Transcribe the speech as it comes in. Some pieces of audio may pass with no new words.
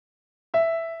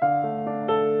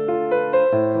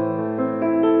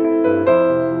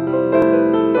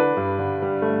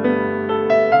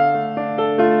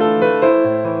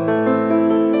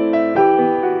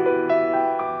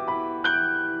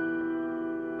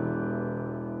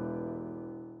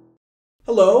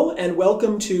Hello, and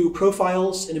welcome to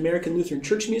Profiles in American Lutheran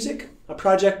Church Music, a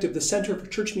project of the Center for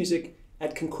Church Music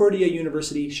at Concordia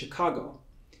University, Chicago.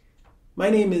 My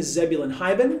name is Zebulon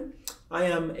Hyben. I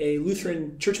am a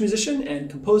Lutheran church musician and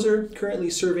composer, currently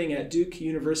serving at Duke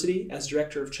University as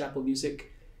Director of Chapel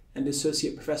Music and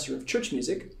Associate Professor of Church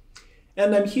Music.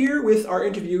 And I'm here with our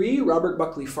interviewee, Robert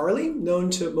Buckley Farlee,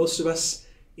 known to most of us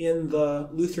in the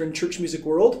Lutheran church music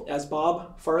world as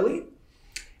Bob Farlee.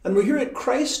 And we're here at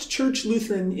Christ Church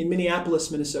Lutheran in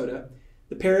Minneapolis, Minnesota,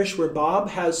 the parish where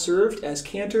Bob has served as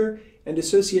cantor and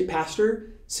associate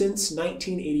pastor since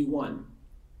 1981.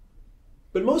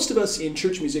 But most of us in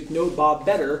church music know Bob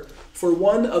better for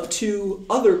one of two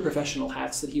other professional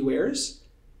hats that he wears.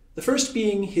 The first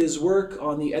being his work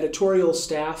on the editorial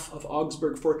staff of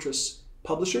Augsburg Fortress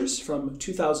Publishers from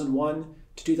 2001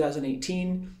 to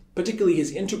 2018, particularly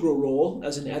his integral role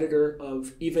as an editor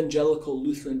of Evangelical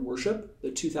Lutheran Worship, the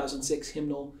 2006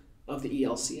 hymnal of the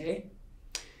ELCA.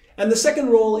 And the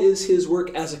second role is his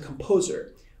work as a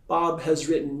composer. Bob has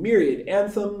written myriad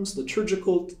anthems,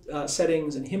 liturgical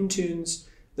settings, and hymn tunes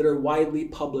that are widely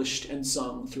published and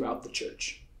sung throughout the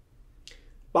church.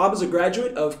 Bob is a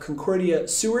graduate of Concordia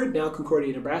Seward, now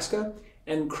Concordia, Nebraska,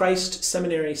 and Christ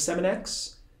Seminary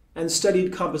Seminex, and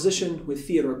studied composition with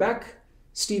Theodore Beck,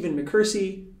 Stephen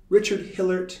McCursey, Richard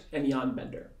Hillert, and Jan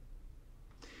Bender.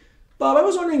 Bob, I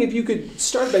was wondering if you could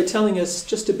start by telling us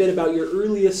just a bit about your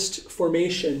earliest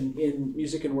formation in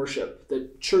music and worship, the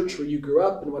church where you grew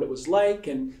up and what it was like,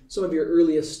 and some of your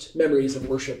earliest memories of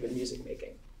worship and music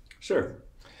making. Sure.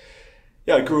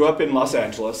 Yeah, I grew up in Los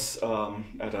Angeles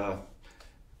at a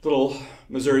little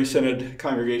Missouri Synod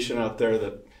congregation out there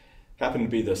that happened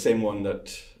to be the same one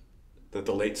that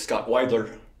the late Scott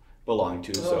Weidler belonged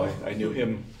to, so I knew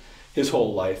him his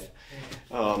whole life.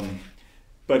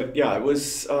 But yeah, it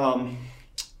was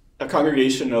a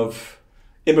congregation of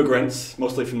immigrants,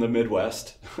 mostly from the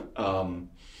Midwest. And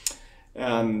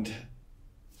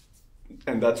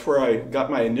that's where I got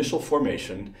my initial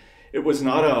formation. It was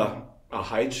not a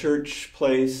high church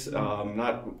place,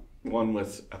 not one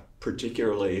with a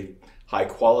particularly high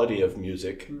quality of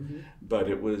music, but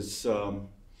it was a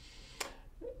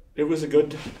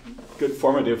good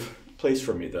formative place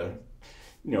for me.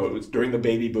 It was during the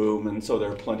baby boom, and so there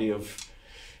were plenty of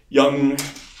young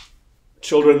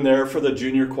children there for the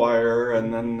junior choir,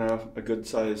 and then a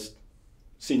good-sized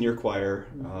senior choir.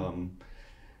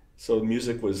 So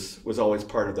music was always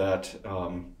part of that.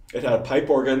 It had a pipe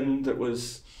organ that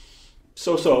was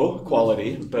so-so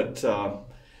quality, but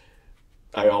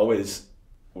I always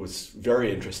was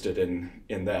very interested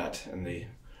in that, and the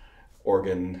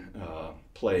organ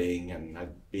playing, and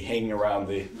I'd be hanging around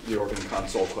the organ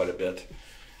console quite a bit.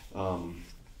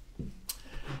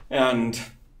 And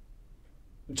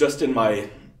just in my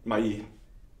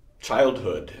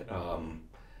childhood,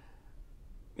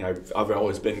 I've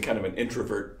always been kind of an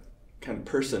introvert kind of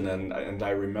person, and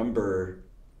I remember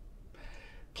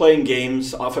playing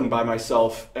games often by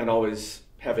myself and always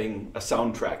having a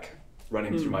soundtrack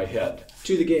running through my head.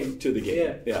 To the game.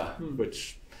 Yeah.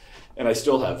 And I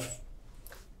still have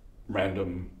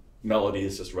random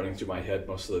melodies just running through my head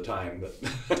most of the time that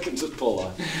I can just pull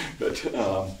on. But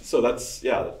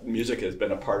so music has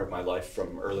been a part of my life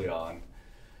from early on.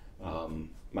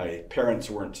 My parents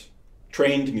weren't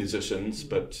trained musicians,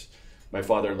 but my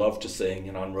father loved to sing,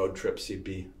 and on road trips he'd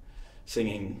be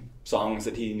singing songs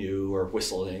that he knew or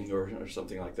whistling or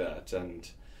something like that. And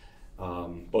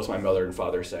both my mother and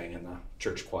father sang in the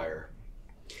church choir.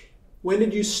 When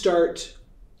did you start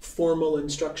formal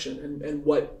instruction, and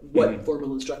what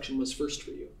formal instruction was first for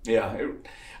you? Yeah,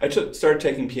 I started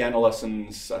taking piano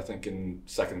lessons, I think, in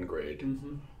second grade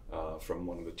from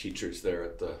one of the teachers there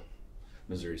at the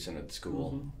Missouri Synod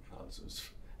School. This was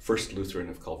First Lutheran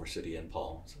of Culver City and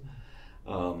Palms.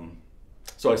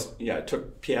 So I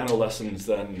took piano lessons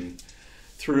then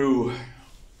through,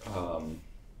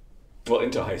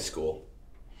 into high school.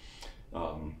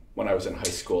 When I was in high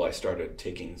school, I started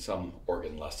taking some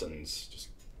organ lessons, just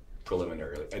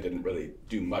preliminarily. I didn't really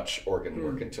do much organ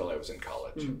work until I was in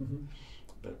college.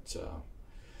 But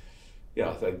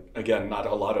again, not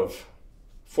a lot of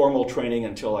formal training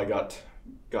until I got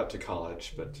to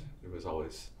college, but it was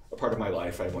always a part of my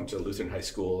life. I went to Lutheran high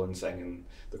school and sang in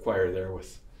the choir there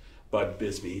with Bud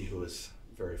Bisbee, who was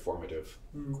a very formative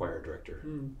choir director for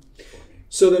me.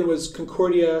 So then was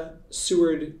Concordia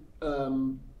Seward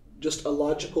just a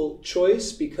logical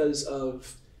choice because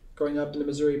of growing up in the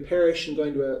Missouri parish and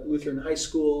going to a Lutheran high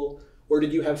school, or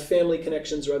did you have family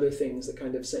connections or other things that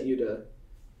kind of sent you to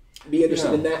be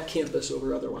interested in that campus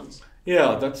over other ones?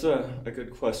 Yeah, that's a good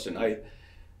question.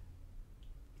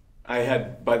 I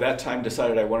had by that time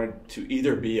decided I wanted to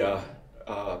either be a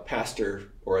a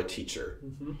pastor or a teacher.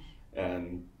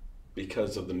 And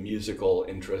because of the musical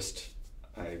interest,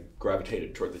 I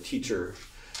gravitated toward the teacher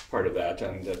part of that.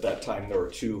 And at that time, there were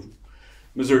two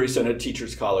Missouri Synod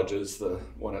Teachers Colleges, the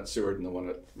one at Seward and the one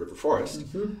at River Forest.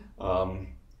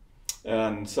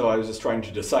 And so I was just trying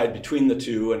to decide between the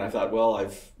two, and I thought, well,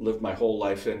 I've lived my whole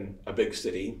life in a big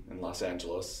city, in Los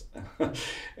Angeles.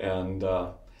 And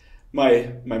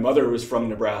my mother was from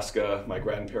Nebraska. My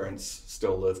grandparents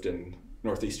still lived in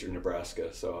northeastern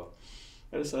Nebraska. So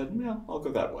I decided, yeah, I'll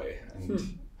go that way.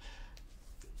 And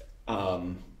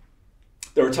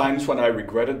there were times when I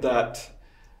regretted that,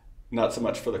 not so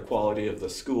much for the quality of the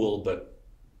school, but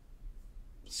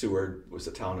Seward was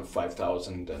a town of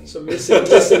 5,000, and so missing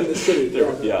the city. I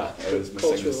was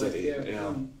missing the city.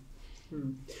 Yeah.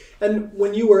 And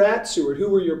when you were at Seward, who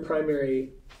were your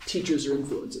primary teachers or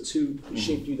influences? Who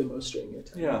shaped you the most during your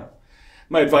time? Yeah,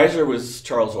 my advisor was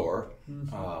Charles Orr,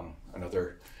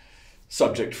 another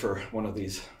subject for one of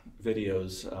these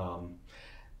videos,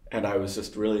 and I was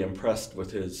just really impressed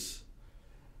with his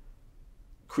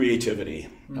creativity.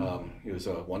 He was is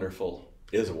a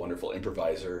wonderful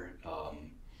improviser.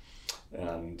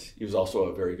 And he was also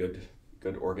a very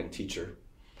good organ teacher.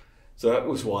 So that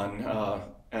was one.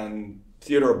 And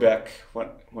Theodore Beck,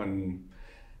 when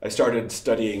I started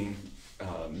studying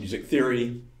music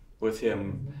theory with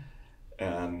him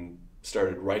and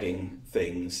started writing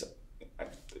things,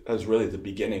 that was really the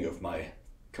beginning of my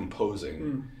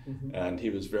composing. And he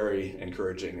was very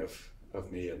encouraging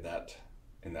of me in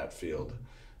that field.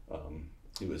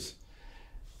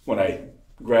 When I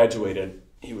graduated,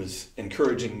 he was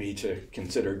encouraging me to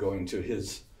consider going to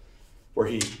where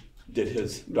he did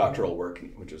his doctoral work,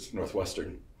 which was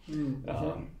Northwestern.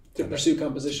 To pursue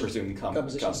composition.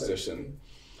 Composition.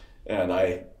 And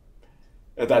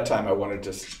at that time, I wanted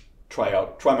to try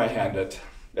my hand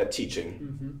at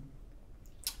teaching.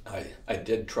 I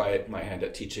did try my hand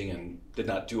at teaching and did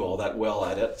not do all that well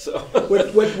at it. So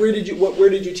where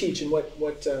did you teach, and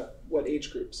what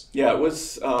age groups? Yeah, it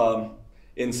was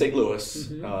in St. Louis,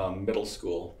 middle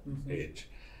school age,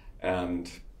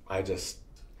 and I just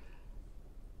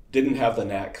didn't have the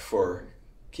knack for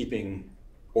keeping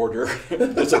order,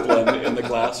 discipline in the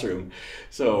classroom.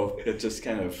 So it just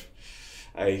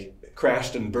I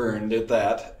crashed and burned at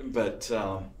that. But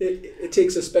it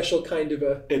takes a special kind of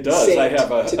a it does. I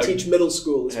have to teach middle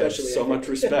school, especially. I have so much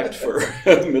respect for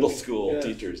middle school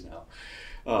teachers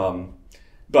now.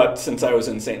 But since I was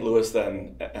in St. Louis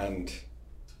then, and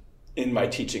in my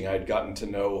teaching, I'd gotten to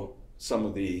know some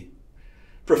of the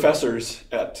professors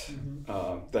at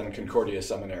then Concordia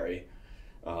Seminary,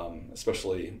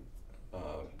 especially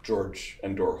George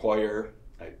and Dor Hoyer.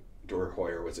 Dor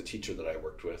Hoyer was a teacher that I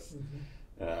worked with,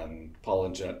 and Paul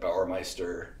and Jeanette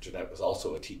Bauermeister. Jeanette was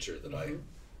also a teacher that I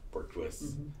worked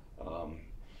with.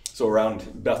 So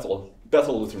around Bethel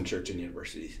Lutheran Church in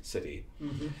University City,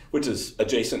 which is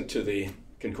adjacent to the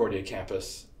Concordia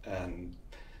campus. And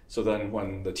so then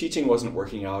when the teaching wasn't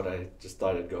working out, I just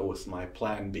thought I'd go with my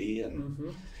plan B,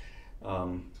 and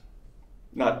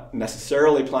not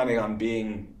necessarily planning on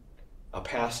being a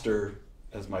pastor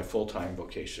as my full-time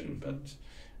vocation, but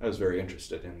I was very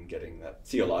interested in getting that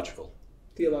theological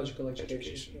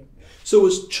education. Yeah. So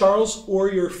was Charles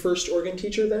Orr your first organ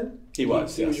teacher then? He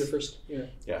was, He yes. was your first,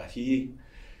 Yeah, he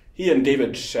and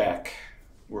David Shack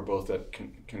were both at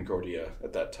Concordia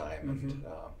at that time, and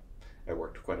I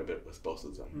worked quite a bit with both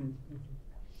of them.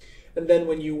 And then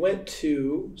when you went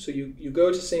so you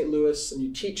go to St. Louis and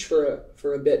you teach for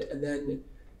a bit and then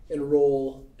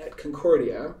enroll at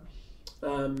Concordia,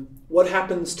 what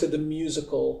happens to the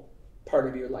musical part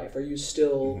of your life? Are you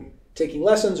still taking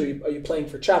lessons? Are you playing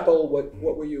for chapel?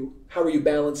 How were you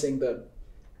balancing the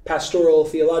pastoral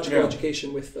theological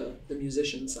education with the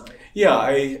musician side?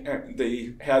 Yeah,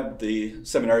 they had the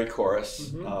seminary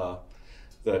chorus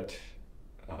that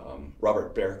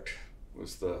Robert Bercht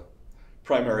was the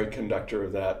primary conductor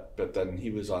of that, but then he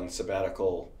was on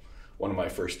sabbatical one of my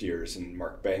first years, and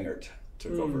Mark Bangert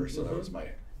took over, so that was my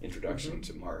introduction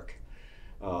to Mark.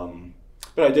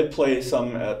 But I did play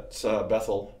some at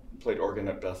Bethel, played organ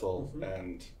at Bethel,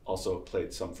 and also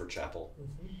played some for chapel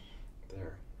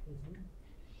there.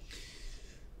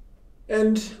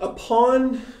 And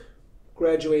upon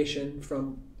graduation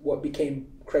from what became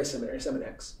Christ Seminary,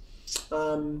 Seminex,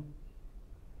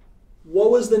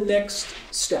 what was the next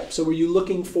step? So were you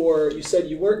looking you said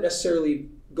you weren't necessarily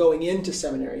going into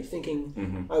seminary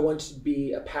thinking, I want to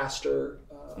be a pastor,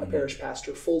 a parish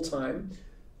pastor full-time.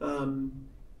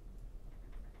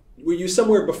 Were you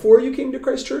somewhere before you came to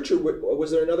Christ Church, or was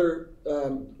there another,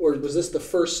 or was this the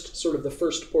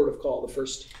first port of call, the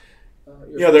first?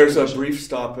 There's a brief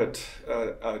stop at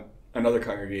another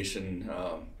congregation,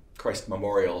 Christ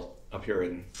Memorial, up here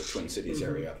in the Twin Cities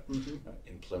area,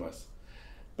 in Plymouth.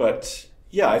 But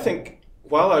yeah, I think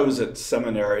while I was at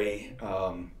seminary,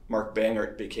 Mark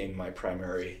Bangert became my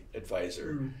primary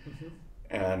advisor.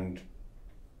 And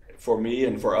for me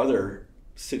and for other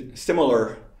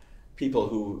similar people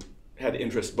who had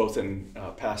interest both in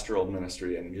pastoral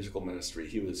ministry and musical ministry,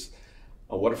 he was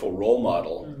a wonderful role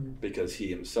model because he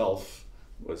himself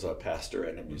was a pastor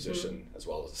and a musician as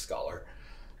well as a scholar.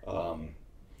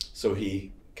 So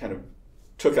he kind of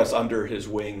took us under his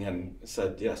wing and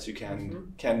said, yes, you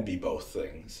can be both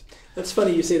things. That's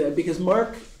funny you say that, because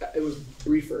Mark, it was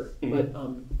briefer, but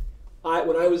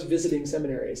when I was visiting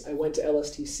seminaries, I went to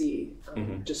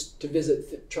LSTC just to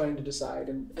visit, trying to decide,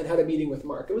 and had a meeting with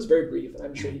Mark. It was very brief, and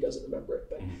I'm sure he doesn't remember it,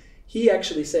 but he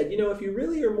actually said, if you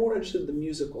really are more interested in the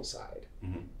musical side,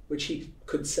 which he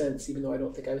could sense, even though I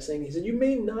don't think I was saying, he said, you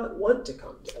may not want to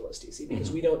come to LSTC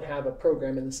because we don't have a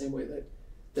program in the same way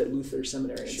that Luther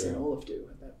Seminary and St. Olaf do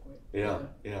at that point. Yeah.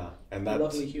 And that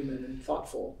lovely human and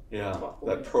thoughtful. Yeah, thoughtful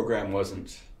that program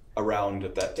wasn't around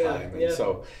at that time. Yeah. And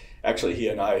so actually he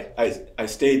and I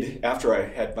stayed, after I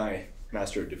had my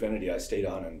Master of Divinity, I stayed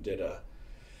on and did a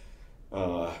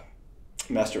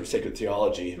Master of Sacred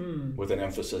Theology with an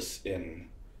emphasis in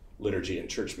liturgy and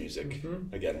church music,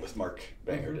 again with Mark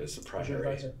Bangert as the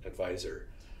primary advisor.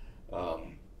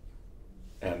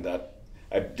 And that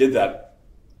I did that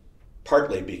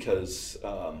partly because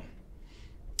I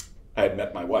had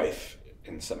met my wife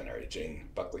in seminary, Jane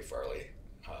Buckley Farlee,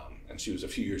 and she was a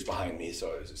few years behind me,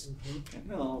 so I was just,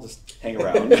 I'll just hang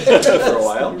around for a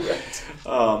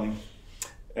while.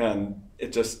 And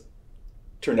it just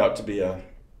turned out to be a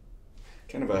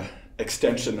kind of a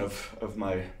extension of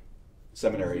my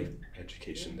seminary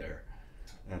education there,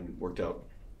 and worked out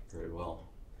very well.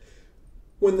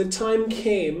 When the time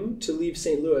came to leave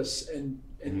St. Louis and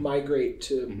migrate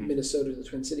to Minnesota, the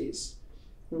Twin Cities,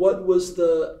 what was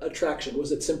the attraction?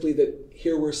 Was it simply that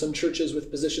here were some churches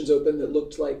with positions open that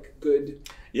looked like good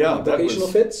vocational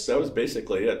fits? That was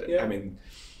basically it. Yeah. I mean,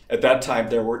 at that time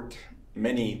there weren't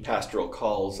many pastoral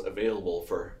calls available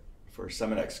for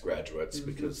Seminex graduates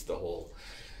because the whole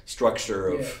structure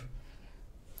of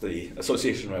the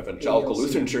Association of Evangelical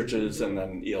Lutheran Churches and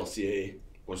then ELCA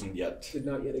did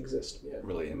not yet exist.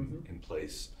 Really in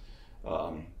place.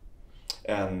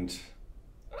 And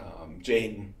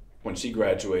Jane, when she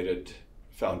graduated,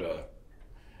 found a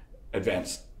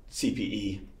advanced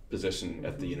CPE position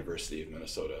at the University of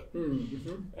Minnesota.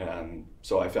 And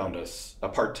so I found a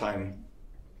part-time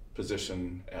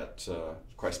position at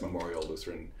Christ Memorial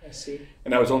Lutheran. I see.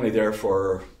 And I was only there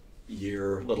for a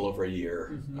little over a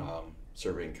year,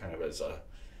 serving kind of as a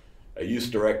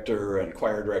youth director and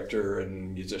choir director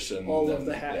and musician. All of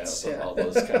the hats. All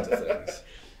those kinds of things.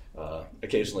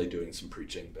 Occasionally doing some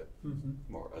preaching, but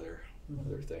more other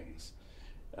things.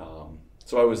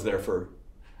 So I was there for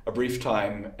a brief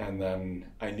time, and then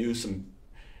I knew some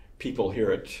people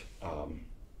here at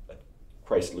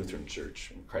Christ Lutheran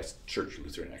Church, Christ Church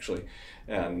Lutheran actually,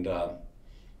 and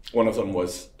one of them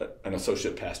was an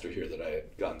associate pastor here that I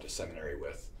had gone to seminary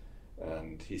with,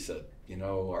 and he said,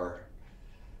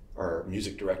 our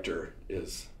music director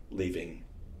is leaving.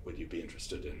 Would you be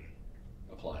interested in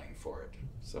applying for it?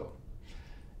 So,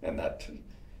 and that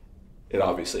it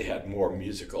obviously had more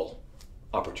musical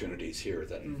opportunities here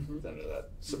than at that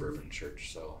suburban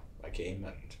church. So I came,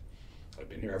 and I've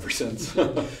been here ever since.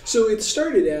 So it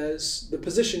started as the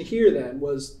position here then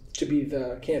was to be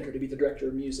the cantor, to be the director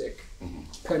of music,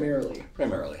 primarily.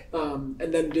 And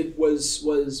then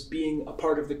was being a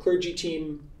part of the clergy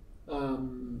team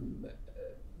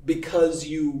because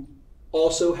you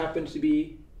also happened to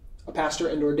be a pastor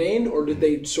and ordained, or did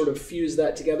they sort of fuse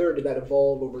that together, or did that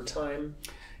evolve over time?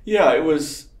 Yeah, it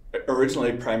was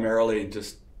originally primarily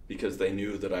just because they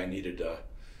knew that I needed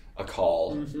a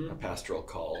call, a pastoral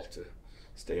call to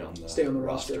stay on the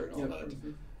roster and all that.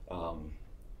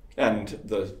 And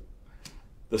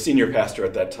the senior pastor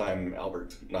at that time,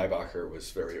 Albert Nybacher, was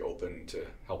very open to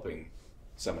helping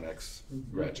Seminex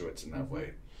graduates in that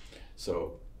way.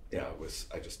 So yeah,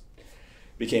 I just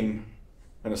became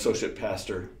an associate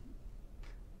pastor,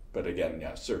 but again,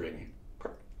 serving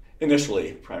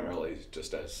initially primarily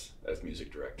just as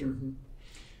music director.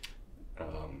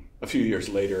 A few years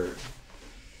later,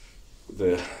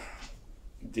 the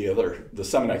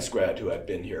Seminex grad who had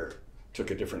been here took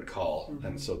a different call,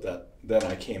 and so then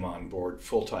I came on board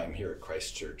full time here at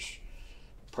Christ Church,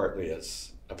 partly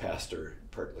as a pastor,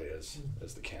 partly as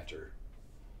the cantor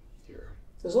here.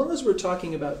 As long as we're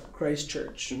talking about Christ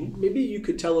Church, maybe you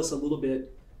could tell us a little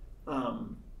bit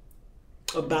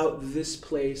about this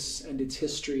place and its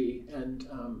history, and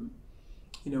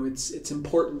its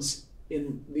importance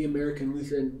in the American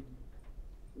Lutheran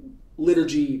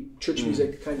liturgy, church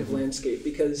music kind of landscape,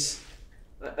 because,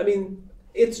 I mean,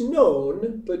 it's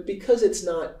known, but because it's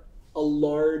not a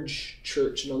large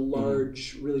church and a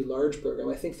large, really large program,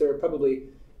 I think there are probably,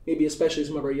 maybe especially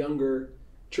some of our younger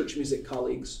church music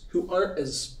colleagues who aren't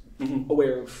as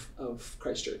aware of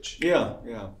Christ Church. Yeah,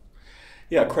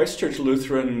 Christ Church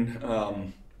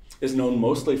Lutheran is known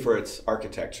mostly for its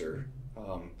architecture.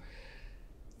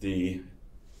 The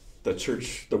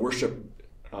church, the worship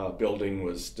building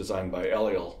was designed by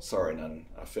Eliel Saarinen,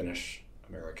 a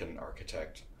Finnish-American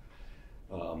architect.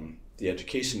 The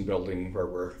education building where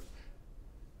we're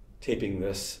taping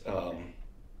this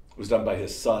was done by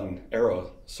his son,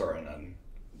 Eero Saarinen,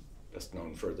 best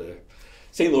known for the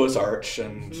St. Louis Arch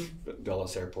and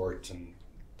Dulles Airport and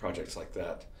projects like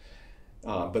that.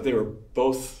 But they were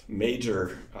both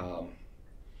major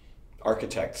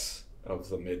architects of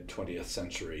the mid-20th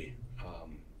century.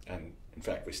 And in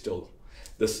fact,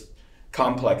 this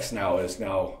complex now is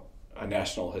a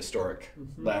National Historic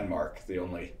Landmark, the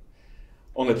only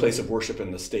place of worship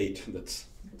in the state that's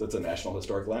a National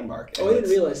Historic Landmark. And I didn't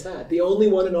realize that. The only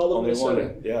one in all of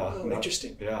Minnesota.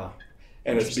 Interesting. Yeah.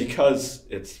 And it's because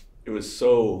it was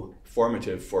so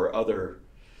formative for other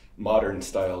modern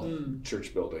style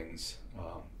church buildings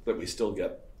that we still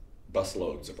get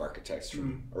busloads of architects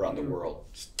from around the world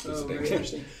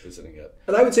visiting it.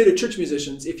 And I would say to church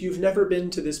musicians, if you've never been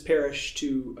to this parish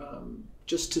to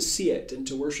just to see it and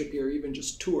to worship here, or even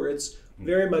just tour, it's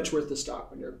very much worth the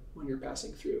stop when you're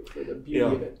passing through for the beauty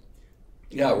of it.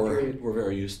 Yeah, we're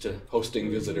very used to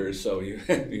hosting visitors, so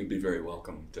you'd be very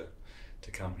welcome to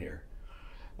come here.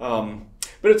 But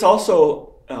it's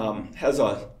also has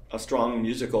a strong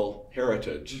musical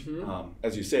heritage.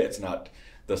 As you say, it's not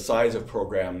the size of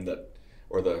program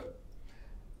or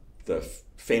the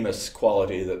famous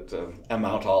quality that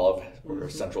Mount Olive or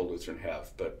Central Lutheran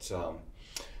have, but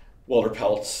Walter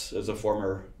Peltz is a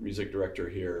former music director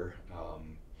here.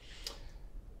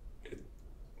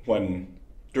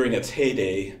 During its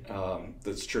heyday,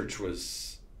 this church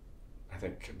was, I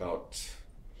think, about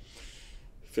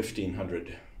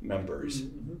 1,500 members.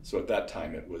 So at that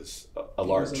time, it was a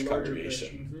large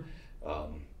congregation.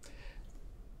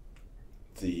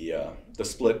 The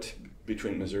split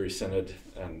between Missouri Synod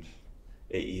and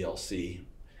AELC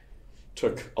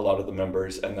took a lot of the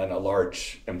members, and then a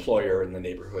large employer in the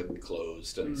neighborhood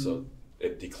closed, and so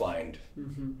it declined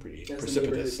pretty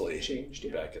precipitously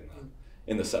back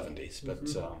in the 70s.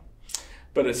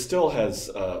 But it still has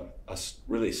a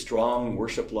really strong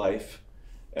worship life,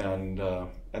 and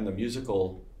the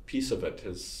musical piece of it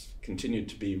has continued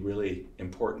to be really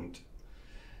important.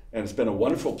 And it's been a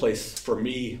wonderful place for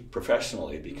me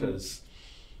professionally, because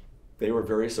they were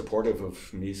very supportive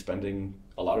of me spending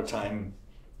a lot of time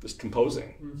just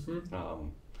composing,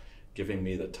 giving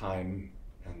me the time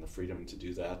and the freedom to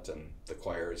do that. And the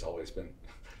choir has always been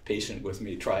patient with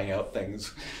me trying out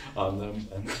things on them.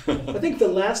 I think the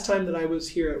last time that I was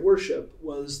here at worship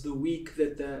was the week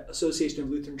that the Association of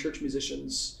Lutheran Church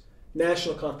Musicians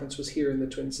National Conference was here in the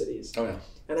Twin Cities. Oh yeah.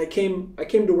 And I came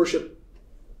to worship.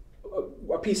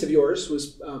 A piece of yours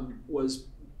was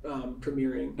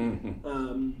premiering,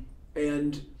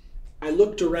 and I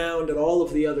looked around at all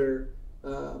of the other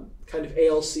kind of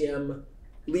ALCM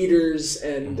leaders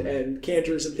and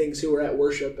cantors and things who were at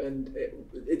worship, and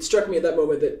it struck me at that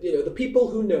moment that the people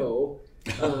who know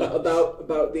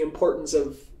about the importance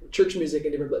of church music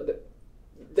and different,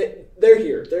 they're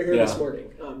here this morning.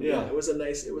 It was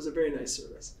a very nice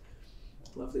service.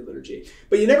 Lovely liturgy.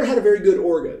 But you never had a very good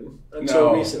organ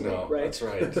until recently, right? That's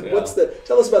right.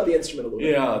 Tell us about the instrument a little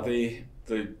bit. Yeah,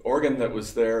 the organ that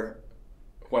was there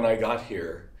when I got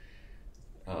here,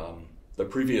 the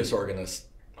previous organist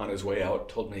on his way out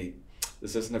told me,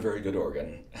 this isn't a very good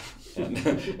organ. And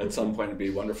at some point it'd be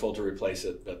wonderful to replace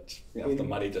it, but the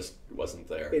money just wasn't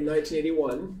there. In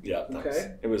 1981? Yeah.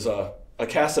 It was a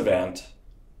Cassavant,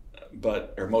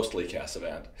 or mostly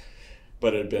Cassavant.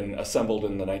 But it had been assembled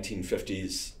in the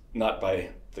 1950s, not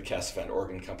by the Cassavant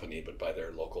Organ Company, but by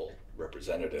their local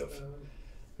representative,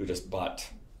 who just bought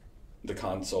the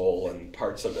console and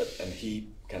parts of it, and he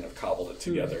kind of cobbled it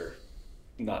together,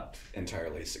 not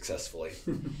entirely successfully.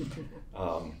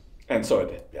 And so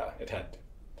it had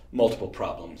multiple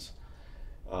problems.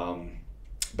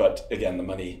 But again, the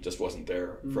money just wasn't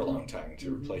there for a long time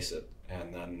to replace it.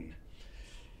 And then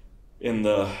in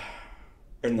the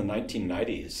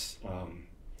 1990s,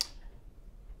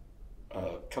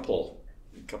 a couple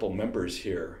members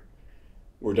here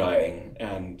were dying,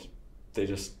 and they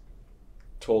just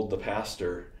told the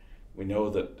pastor, "We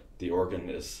know that the organ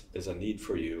is a need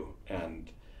for you,"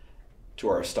 and to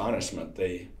our astonishment,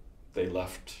 they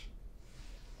left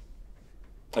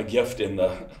a gift in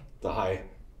the high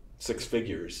six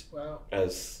figures. Wow.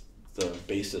 As the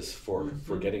basis for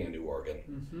getting a new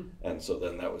organ. And so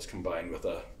then that was combined with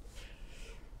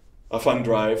a fund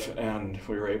drive, and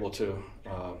we were able to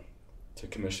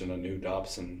commission a new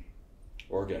Dobson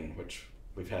organ, which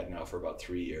we've had now for about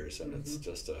 3 years, and it's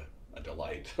just a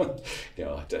delight,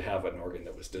 to have an organ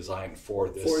that was designed for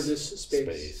this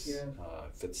space. Yeah.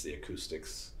 Fits the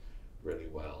acoustics really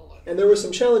well. And there were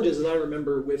some challenges, and I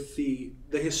remember with the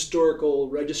historical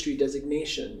registry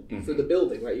designation for the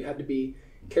building, right? You had to be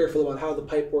careful about how the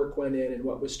pipework went in and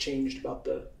what was changed about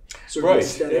the sort of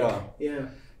aesthetic.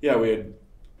 Yeah, we had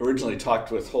originally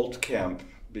talked with Holtkamp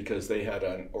because they had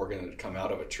an organ that had come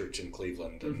out of a church in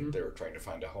Cleveland, and they were trying to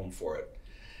find a home for it.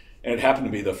 And it happened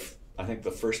to be I think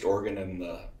the first organ in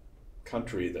the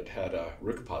country that had a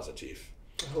Rückpositiv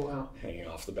hanging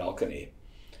off the balcony.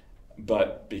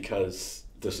 But because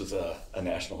this is a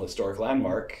National Historic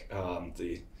Landmark,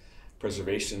 the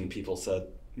preservation people said,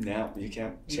 no, you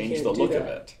can't change the look of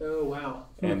it. Oh, wow.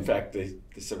 And in fact, they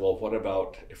said, well, what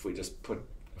about if we just put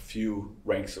a few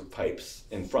ranks of pipes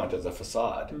in front as a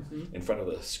facade, in front of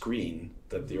the screen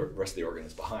that the rest of the organ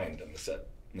is behind? And they said,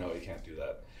 no, you can't do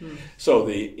that. So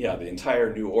the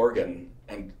entire new organ,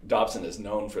 and Dobson is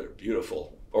known for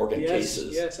beautiful organ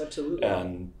cases. Yes, absolutely.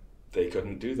 And they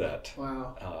couldn't do that.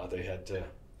 Wow. They had to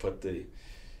put the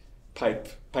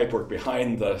pipework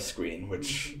behind the screen,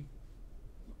 which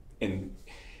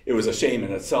it was a shame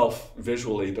in itself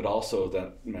visually, but also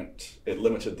that meant it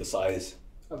limited the size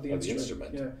of the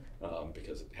instrument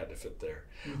because it had to fit there.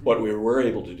 What we were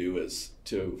able to do is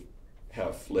to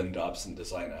have Lynn Dobson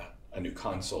design a new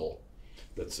console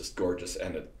that's just gorgeous,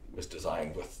 and it was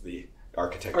designed with the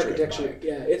architecture in mind.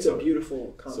 Yeah, it's a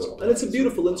beautiful console, and it's a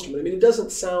beautiful instrument. I mean, it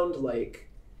doesn't sound like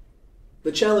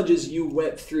the challenges you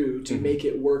went through to make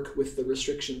it work with the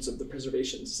restrictions of the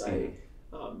Preservation Society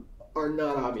are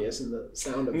not obvious in the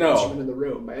sound of the instrument in the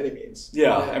room by any means.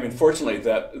 Yeah, I mean, fortunately,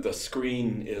 that the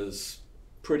screen is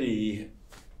pretty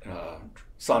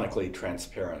sonically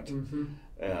transparent,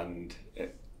 and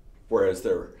whereas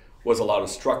there was a lot of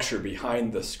structure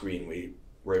behind the screen, we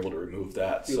were able to remove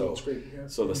that.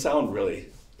 So the sound really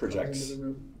projects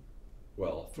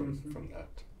well from that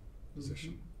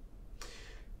position.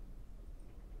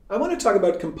 I want to talk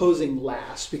about composing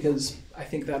last, because I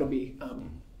think that'll be,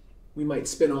 we might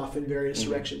spin off in various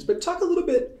directions. But talk a little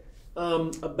bit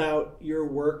about your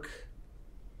work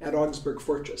at Augsburg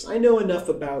Fortress. I know enough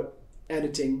about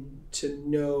editing to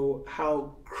know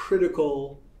how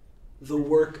critical the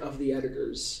work of the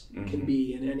editors can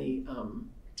be in any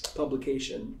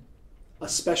publication,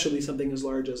 especially something as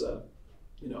large as an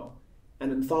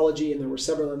anthology, and there were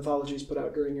several anthologies put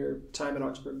out during your time at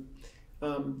Augsburg,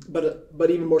 but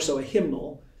even more so a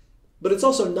hymnal. But it's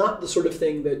also not the sort of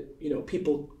thing that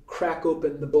people crack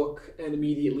open the book and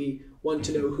immediately want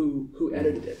to know who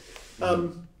edited it.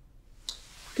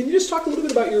 Can you just talk a little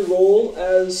bit about your role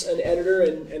as an editor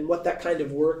and what that kind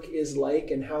of work is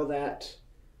like, and how that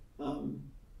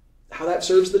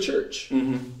serves the church?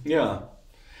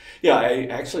 Yeah, I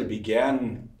actually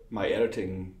began my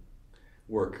editing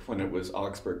work when it was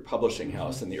Augsburg Publishing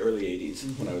House in the early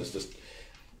 80s, when I was just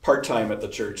part-time at the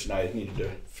church and I needed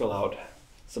to fill out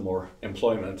some more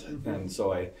employment. And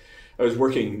so I was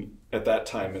working at that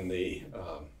time in the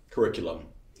curriculum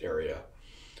area,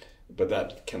 but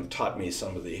that kind of taught me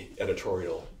some of the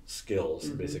editorial skills,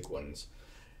 the basic ones.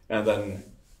 And then,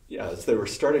 as they were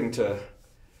starting to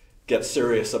get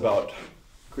serious about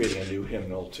creating a new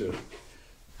hymnal to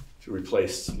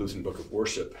replace Lutheran Book of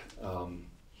Worship,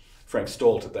 Frank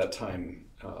Stolt at that time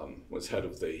was head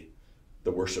of the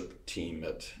worship team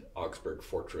at Augsburg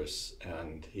Fortress,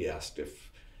 and he asked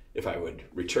if I would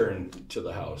return to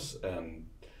the house and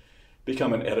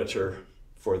become an editor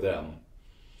for them.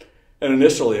 And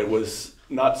initially it was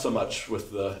not so much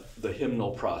with the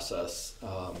hymnal process.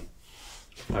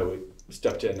 I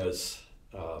stepped in as,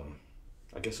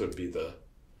 I guess it would be the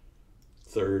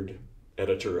third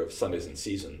editor of Sundays and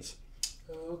Seasons.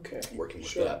 Okay. Working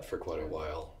with that for quite a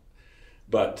while.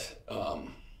 But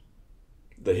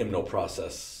the hymnal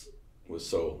process was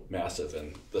so massive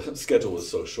and the schedule was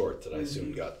so short that I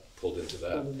soon got pulled into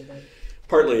that.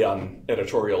 Partly on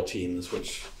editorial teams,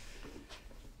 which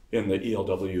in the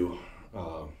ELW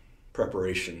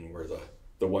preparation were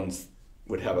the ones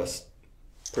would have a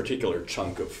particular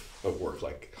chunk of work,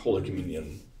 like Holy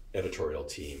Communion editorial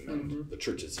team and the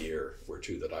Church's Year were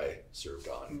two that I served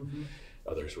on.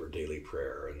 Others were daily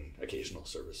prayer and occasional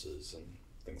services and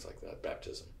things like that,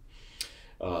 baptism.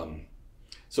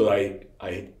 So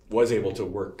I was able to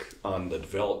work on the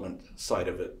development side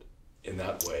of it in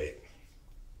that way.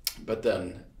 But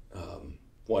then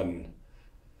when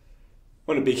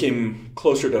it became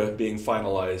closer to being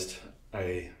finalized,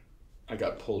 I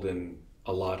got pulled in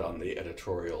a lot on the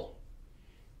editorial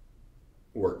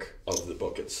work of the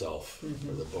book itself,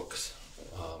 or the books.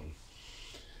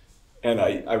 And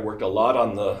I worked a lot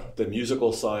on the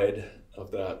musical side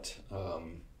of that.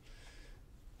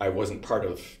 I wasn't part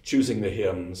of choosing the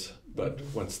hymns, but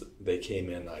once they came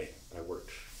in, I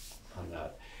worked on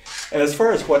that. And as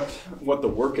far as what the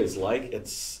work is like,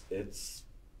 it's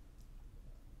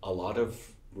a lot of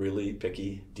really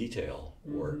picky detail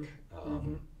work.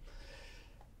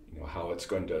 You know, how it's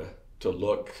going to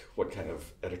look, what kind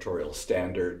of editorial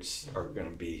standards are going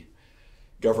to be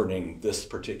governing this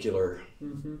particular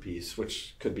piece,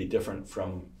 which could be different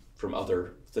from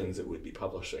other things that we'd be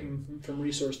publishing. From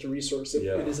resource to resource, it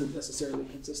isn't necessarily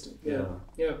consistent.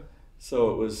 Yeah.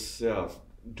 So it was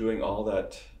doing all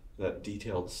that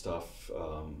detailed stuff,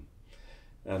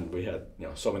 and we had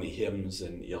so many hymns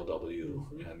in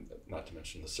ELW, and not to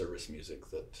mention the service music,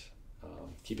 that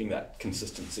keeping that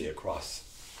consistency across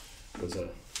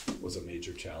was a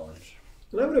major challenge.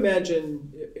 And I would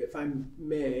imagine, if I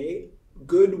may,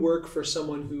 good work for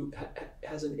someone who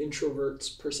has an introvert's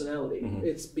personality.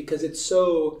 It's because it's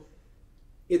so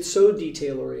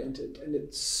detail oriented, and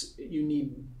you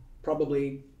need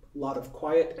probably a lot of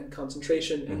quiet and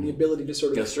concentration and the ability to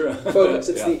sort of focus.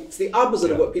 It's the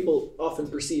opposite of what people often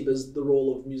perceive as the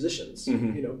role of musicians.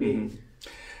 Being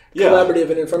collaborative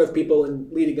and in front of people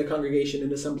and leading a congregation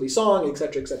in assembly song,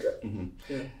 etc., etc.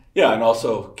 Yeah, and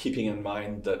also keeping in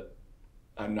mind that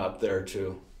I'm not there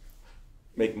to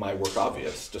make my work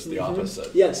obvious, just the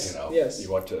opposite. Yes.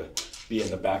 You want to be in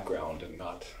the background and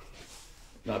not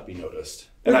be noticed.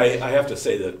 And I have to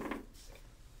say that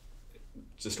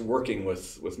just working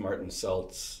with Martin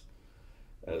Seltz,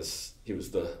 as he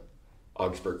was the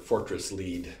Augsburg Fortress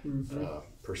lead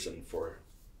person for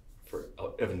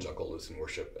evangelical Lutheran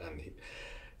worship, and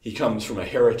he comes from a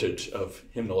heritage of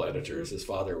hymnal editors. His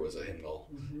father was a hymnal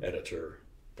editor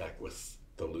back with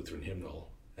the Lutheran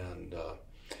hymnal, and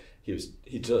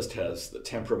he just has the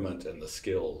temperament and the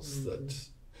skills that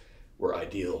were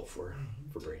ideal for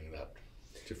bringing that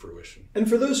to fruition. And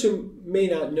for those who may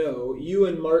not know, you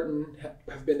and Martin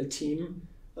have been a team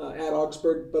at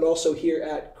Augsburg, but also here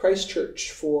at Christ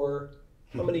Church for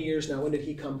how many years now? When did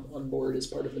he come on board as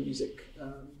part of the music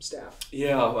staff?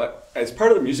 Yeah, as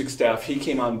part of the music staff, he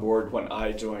came on board when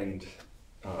I joined.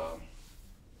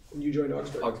 When you joined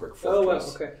Augsburg? Augsburg Fortress. Oh,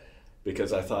 wow, okay.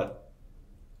 Because I thought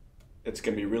it's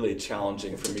going to be really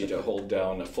challenging for me to hold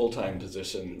down a full-time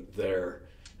position there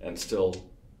and still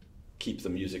keep the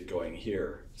music going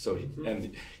here. So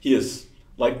he is,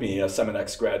 like me, a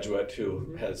Seminex graduate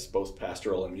who has both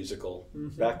pastoral and musical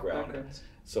background. Okay.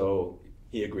 So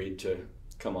he agreed to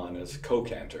come on as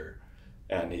co-cantor,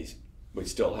 and we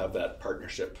still have that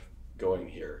partnership going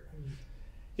here.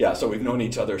 Yeah, so we've known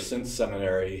each other since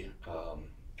seminary,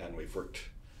 and we've worked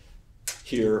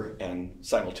here and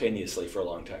simultaneously for a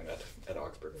long time at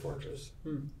Augsburg Fortress.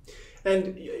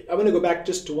 And I want to go back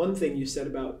just to one thing you said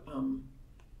about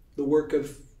the work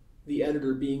of the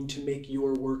editor being to make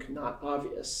your work not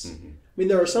obvious. I mean,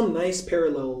 there are some nice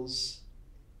parallels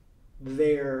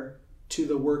there to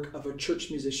the work of a church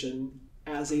musician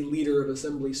as a leader of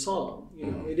assembly song.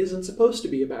 It isn't supposed to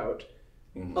be about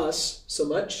us so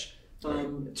much.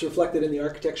 It's reflected in the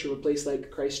architecture of a place like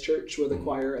Christ Church, where the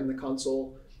choir and the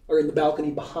console are in the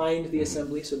balcony behind the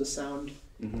assembly, so the sound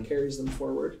carries them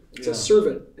forward. It's a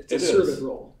servant. It's a servant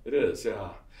role. It is, yeah.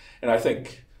 And I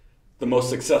think the most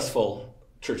successful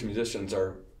church musicians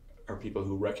are people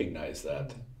who recognize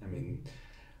that. I mean,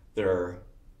 there are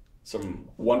some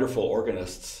wonderful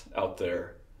organists out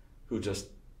there who just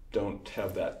don't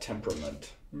have that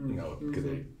temperament, because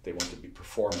they want to be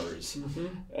performers,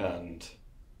 and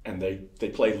they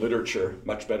play literature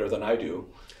much better than I do,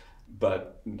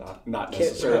 but not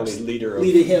necessarily lead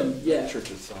a hymn,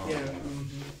 church's song. Yeah.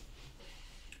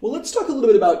 Well, let's talk a little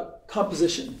bit about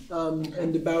composition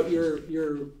and about your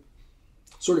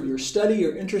sort of your study,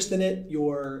 your interest in it,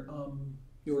 your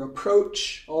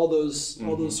approach, all those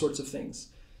sorts of things.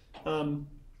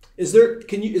 Is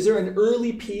there an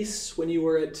early piece when you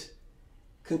were at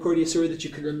Concordia Surrey that you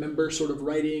can remember sort of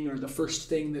writing, or the first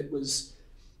thing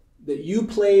that you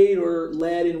played or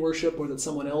led in worship, or that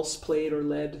someone else played or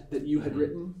led that you had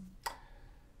written?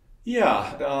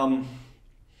 Yeah,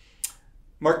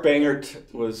 Mark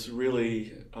Bangert was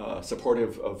really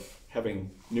supportive of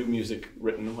having new music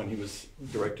written when he was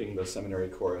directing the seminary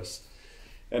chorus.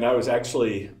 And I was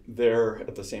actually there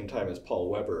at the same time as Paul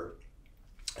Weber,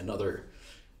 another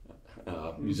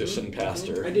musician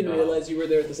pastor. I didn't realize you were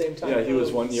there at the same time. Yeah, he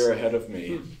was 1 year ahead of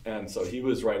me, and so he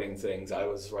was writing things, I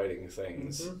was writing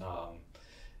things.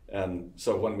 And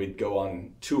so when we'd go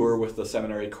on tour with the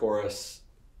seminary chorus,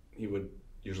 he would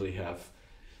usually have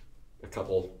a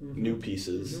couple new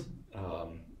pieces,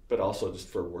 but also just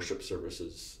for worship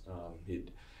services,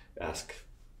 he'd ask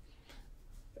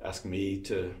me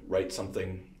to write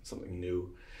something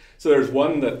new. So there's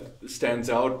one that stands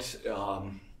out.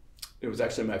 It was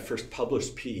actually my first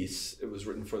published piece. It was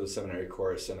written for the seminary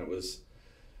chorus, and it was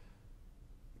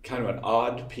kind of an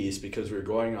odd piece because we were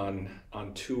going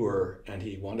on tour, and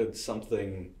he wanted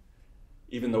something,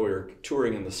 even though we were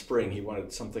touring in the spring, he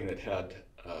wanted something that had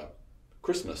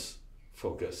Christmas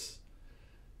focus.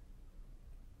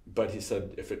 But he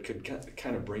said if it could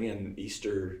kind of bring in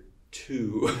Easter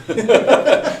too.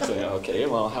 So, okay,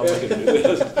 well, how am I going to do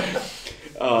this?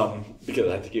 Because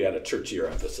I think he had a churchier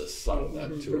emphasis on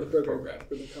that tour program.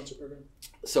 For the concert program.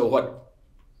 So what,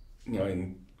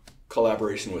 in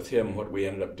collaboration with him, what we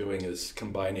ended up doing is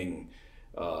combining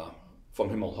Vom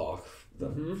Himmel hoch,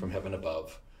 From Heaven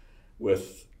Above,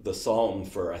 with the psalm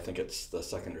for, I think it's the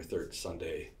second or third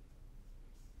Sunday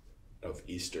of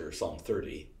Easter, Psalm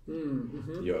 30.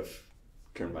 You have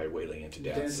turned my wailing into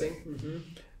dancing.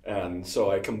 And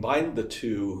so I combined the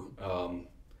two,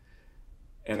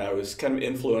 and I was kind of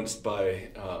influenced by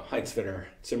Heinz Werner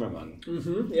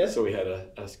Zimmermann. Yes. So we had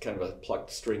a kind of a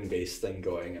plucked string bass thing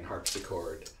going, and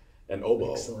harpsichord and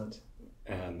oboe. Excellent.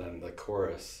 And then the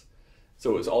chorus. So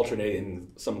it was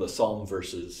alternating some of the psalm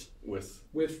verses with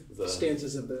the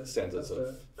stanzas of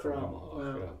the chorale.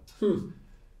 Wow. Yeah.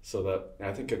 So that,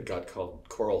 I think it got called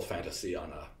Choral Fantasy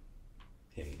on a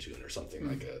hymn tune or something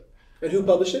like it. And who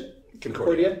published it?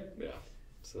 Concordia? Yeah.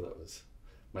 So that was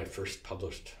my first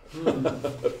published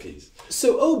piece.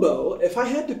 So oboe, if I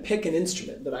had to pick an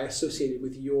instrument that I associated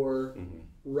with your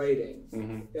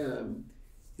writing,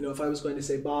 if I was going to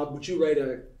say, Bob, would you write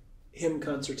a hymn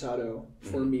concertato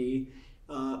for me,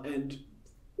 and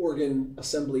organ,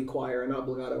 assembly, choir, and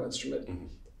obligato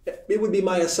instrument? It would be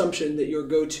my assumption that your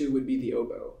go-to would be the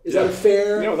oboe. Is that a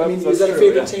fair? Is that a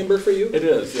favorite timbre for you? It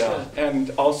is, yeah.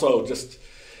 And also, just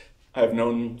I've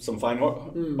known some fine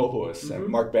oboists. And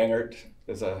Mark Bangert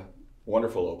is a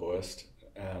wonderful oboist.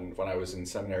 And when I was in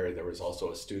seminary, there was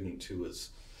also a student who was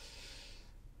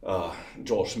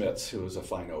Joel Schmitz, who was a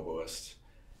fine oboist.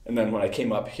 And then when I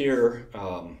came up here,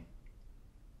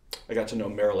 I got to know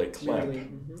Marilee Klemp.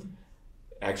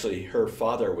 Actually, her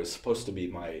father was supposed to be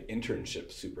my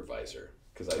internship supervisor,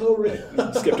 because I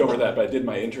skipped over that, but I did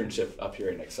my internship up here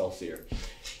in Excelsior.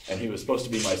 And he was supposed to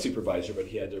be my supervisor, but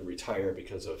he had to retire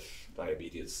because of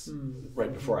diabetes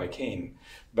right before I came.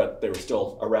 But they were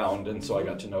still around, and so I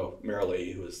got to know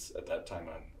Marilee, who was at that time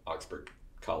an Augsburg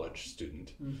College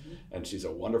student. And she's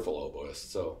a wonderful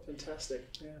oboist. So fantastic.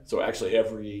 Yeah. So actually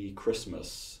every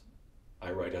Christmas,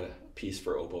 I write a piece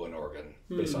for oboe and organ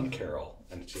based on carol.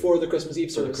 And for the Christmas Eve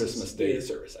service. For the Christmas Day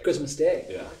service. Actually. Christmas Day.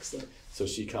 Yeah. Excellent. So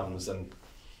she comes and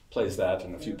plays that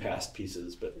and a few past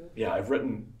pieces. But I've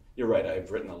written, you're right, I've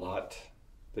written a lot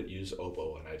that use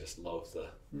oboe, and I just love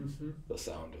the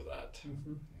sound of that.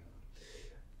 Yeah.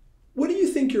 What do you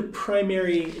think your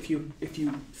primary, if you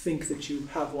think that you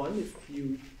have one, if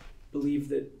you believe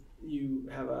that you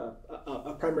have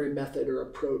a primary method or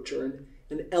approach or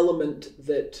an element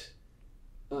that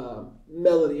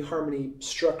melody, harmony,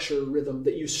 structure, rhythm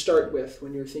that you start with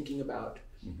when you're thinking about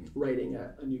writing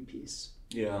a new piece?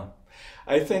 Yeah.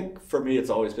 I think for me it's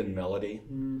always been melody.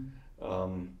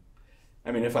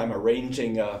 If I'm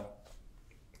arranging a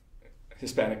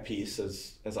Hispanic piece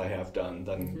as I have done,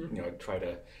 then I try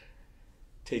to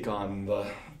take on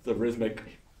the rhythmic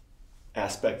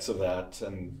aspects of that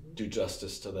and do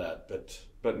justice to that.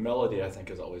 But melody, I think,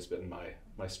 has always been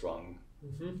my strong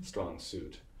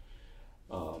suit.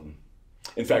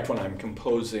 In fact, when I'm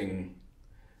composing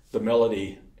the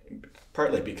melody,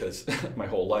 partly because my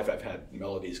whole life I've had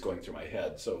melodies going through my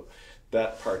head, so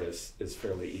that part is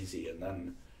fairly easy. And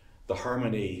then the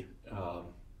harmony,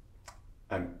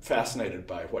 I'm fascinated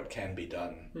by what can be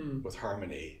done with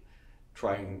harmony.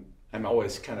 I'm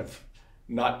always kind of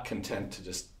not content to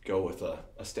just go with a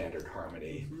standard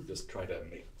harmony, just try to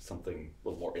make something a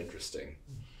little more interesting.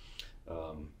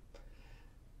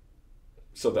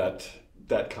 So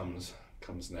that comes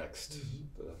next,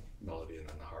 the melody and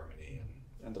then the harmony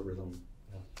and the rhythm.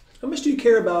 Yeah. How much do you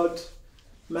care about,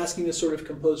 I'm asking this sort of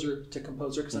composer to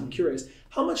composer because I'm curious,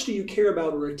 how much do you care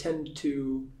about or attend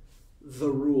to the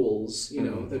rules,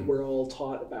 that we're all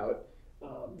taught about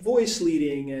voice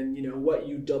leading and, what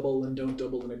you double and don't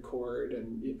double in a chord?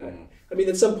 And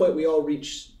at some point we all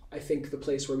reach, I think, the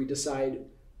place where we decide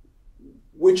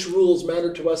which rules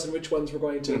matter to us and which ones we're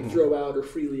going to throw out or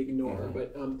freely ignore.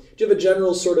 But do you have a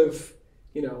general sort of,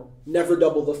 never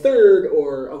double the third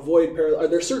or avoid parallel? Are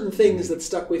there certain things that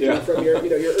stuck with you from your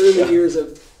early years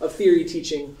of theory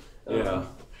teaching?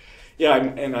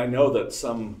 And I know that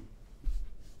some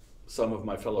of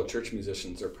my fellow church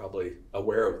musicians are probably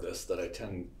aware of this, that I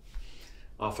tend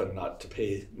often not to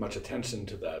pay much attention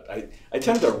to that. I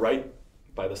tend to write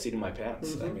by the seat of my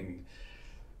pants. I mean,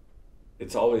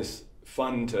 it's always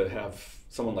fun to have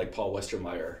someone like Paul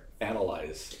Westermeyer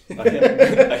analyze a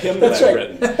hymn that I've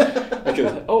written.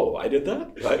 Because, I did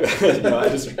that? I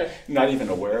just not even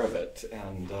aware of it.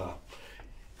 And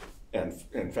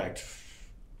in fact,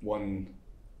 one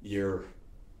year,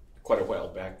 quite a while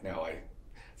back now, I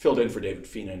filled in for David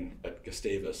Feenan at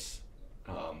Gustavus,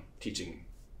 teaching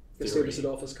theory. Gustavus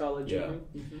Adolphus College. Yeah,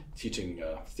 teaching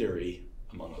theory,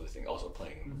 among other things, also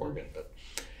playing organ. But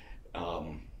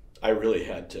I really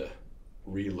had to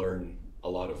relearn a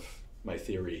lot of my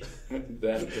theory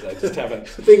then, because I just haven't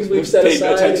things we've set paid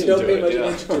aside attention and don't to pay it. much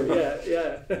attention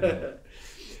to.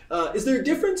 Yeah. Is there a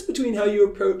difference between how you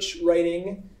approach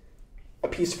writing a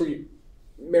piece for you,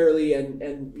 Merrily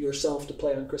and yourself to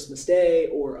play on Christmas Day,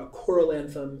 or a choral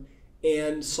anthem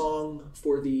and song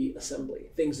for the assembly,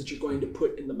 things that you're going to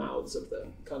put in the mouths of the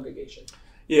congregation?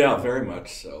 Yeah, very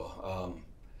much so.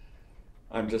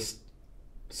 I'm just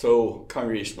so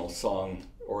congregational song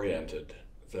oriented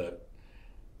that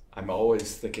I'm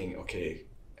always thinking, okay,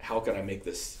 how can I make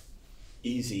this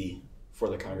easy for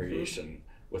the congregation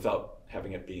without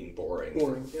having it being boring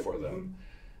for them?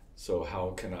 So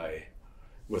how can I,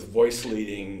 with voice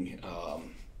leading,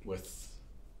 with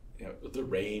the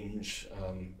range,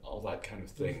 all that kind of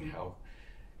thing,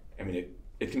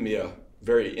 it can be a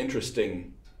very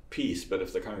interesting piece, but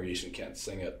if the congregation can't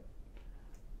sing it,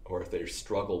 or if they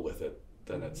struggle with it,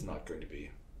 then it's not going to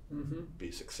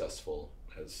be successful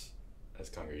as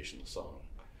congregational song.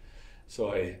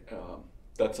 So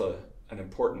that's an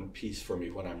important piece for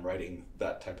me when I'm writing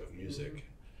that type of music.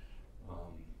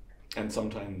 And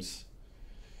sometimes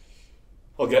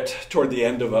I'll get toward the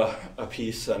end of a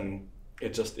piece and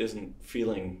it just isn't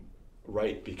feeling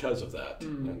right because of that.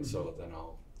 And so then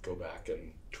I'll go back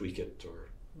and tweak it or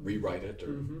rewrite it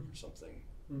or something.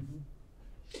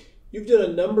 You've done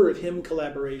a number of hymn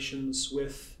collaborations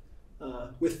with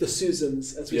the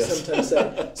Susans, as we sometimes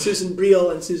say, Susan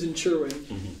Briel and Susan Sherwin.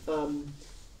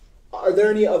 Are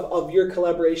there any of your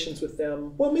collaborations with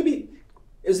them? Well, maybe,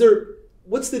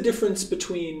 what's the difference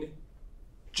between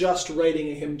just writing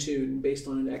a hymn tune based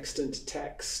on an extant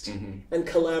text and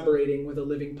collaborating with a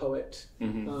living poet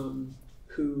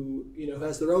who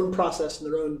has their own process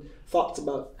and their own thoughts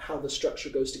about how the structure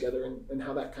goes together and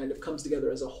how that kind of comes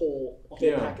together as a whole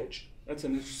package? That's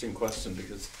an interesting question,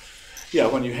 because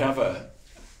when you have a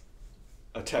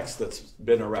text that's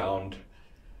been around,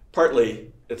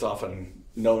 partly it's often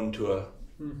known to a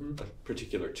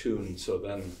particular tune, so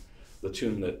then the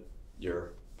tune that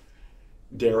you're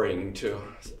daring to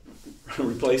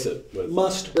replace it with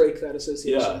must break that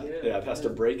association. It has to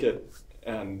break it,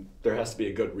 and there has to be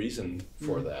a good reason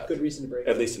for that. Good reason to break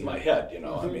at it. least in my head,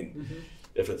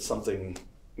 if it's something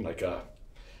like a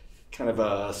kind of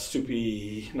a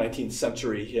soupy 19th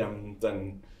century hymn,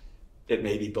 then it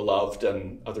may be beloved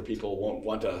and other people won't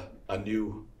want a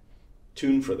new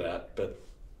tune for that, but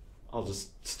I'll just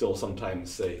still sometimes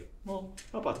say, well,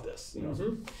 how about this?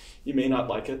 You may not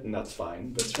like it, and that's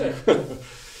fine. But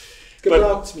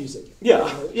Gebraucht's music.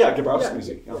 Gebraucht's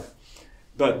music. Yeah.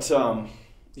 But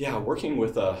working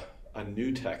with a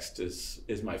new text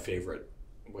is my favorite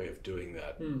way of doing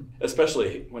that,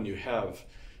 especially when you have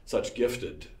such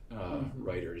gifted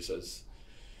writers as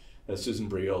Susan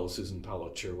Briel, Susan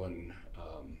Paulo-Cherwin,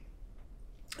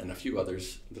 and a few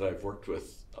others that I've worked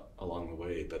with along the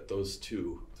way. But those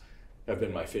two have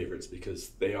been my favorites because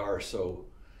they are so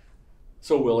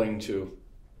willing to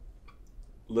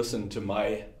listen to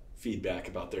my feedback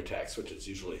about their text, which is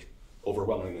usually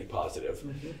overwhelmingly positive,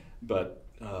 but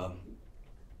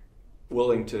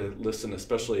willing to listen,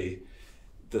 especially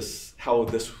how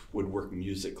this would work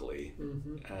musically,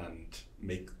 and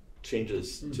make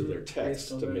changes to their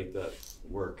text to make that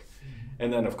work.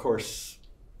 And then, of course,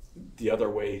 the other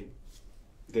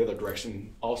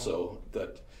direction also,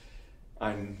 that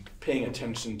I'm paying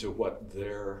attention to what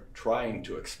they're trying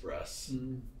to express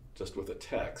just with a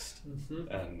text,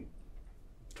 and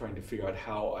trying to figure out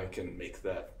how I can make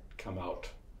that come out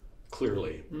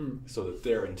clearly so that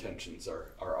their intentions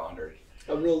are honored.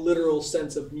 A real literal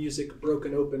sense of music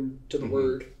broken open to the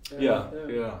word.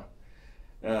 Yeah.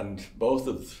 And both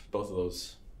of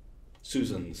those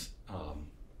Susans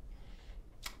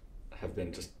have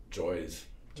been just joys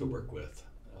to work with.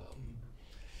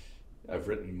 I've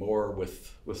written more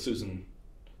with Susan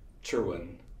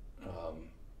Sherwin,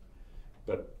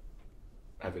 but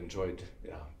I've enjoyed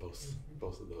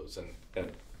both of those,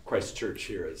 and Christ Church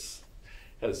here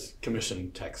has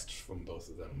commissioned texts from both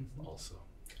of them also.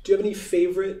 Do you have any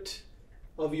favorite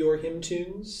of your hymn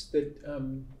tunes that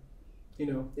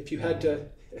if you had to,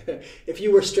 if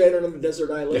you were stranded on a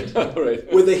desert island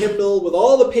right. with a hymnal with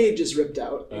all the pages ripped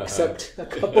out except a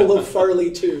couple of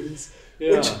Farlee tunes,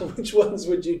 which ones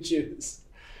would you choose?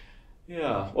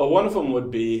 Yeah, well, one of them would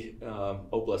be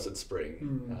 "O Blessed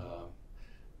Spring."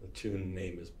 The tune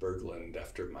name is Berglund,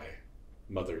 after my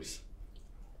mother's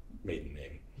maiden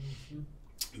name.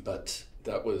 But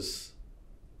that was,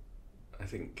 I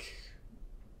think,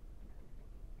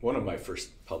 one of my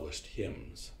first published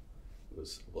hymns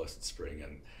was Blessed Spring.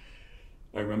 And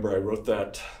I remember I wrote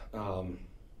that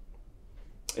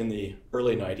in the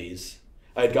early 90s.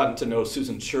 I had gotten to know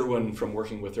Susan Sherwin from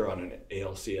working with her on an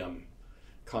ALCM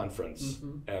conference.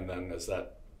 And then as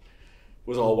that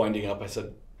was all winding up, I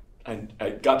said, I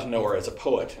got to know her as a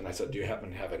poet, and I said, do you happen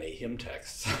to have any hymn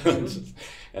texts?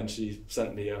 And she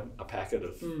sent me a packet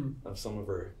of some of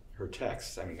her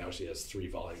texts. I mean, now she has 3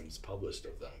 volumes published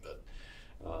of them, but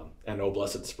and "O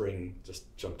Blessed Spring"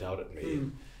 just jumped out at me,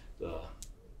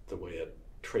 the way it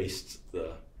traced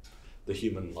the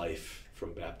human life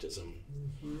from baptism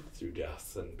through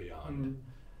death and beyond.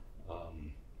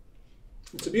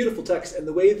 It's a beautiful text, and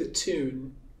the way the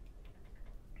tune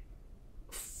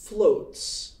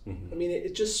floats. I mean,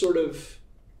 it just sort of,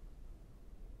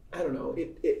 I don't know,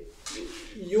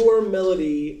 your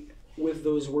melody with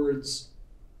those words,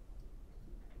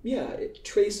 it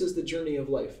traces the journey of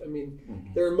life. I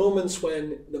mean, there are moments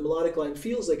when the melodic line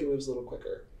feels like it moves a little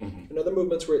quicker, and other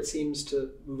movements where it seems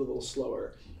to move a little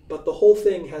slower. But the whole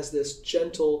thing has this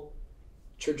gentle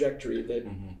trajectory that,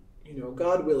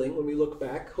 God willing, when we look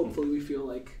back, hopefully we feel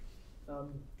like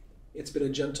it's been a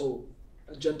gentle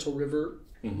river.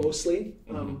 Mostly,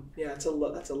 that's a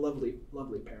lovely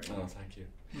pairing. Oh, thank you.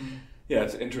 Yeah,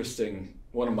 it's interesting.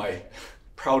 One of my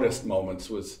proudest moments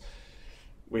was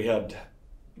we had,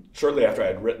 shortly after I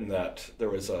had written that,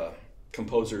 there was a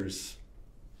composer's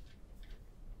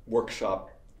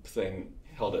workshop thing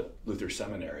held at Luther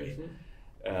Seminary,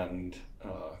 and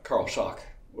Carl Schock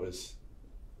was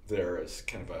there as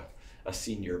kind of a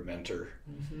senior mentor,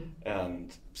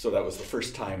 and so that was the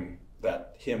first time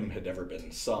that hymn had ever been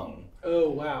sung.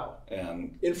 Oh, wow.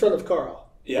 And in front of Carl.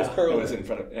 Yeah, it was in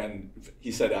front of, and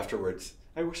he said afterwards,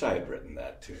 I wish I had written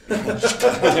that too.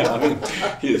 I mean,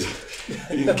 he's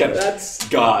kind of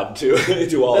God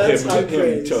to all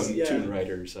tune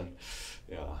writers. And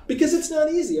because it's not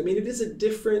easy. I mean, it is a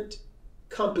different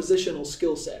compositional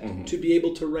skill set to be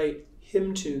able to write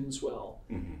hymn tunes well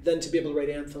than to be able to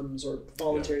write anthems or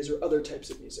voluntaries or other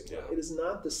types of music. It is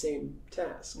not the same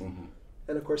task.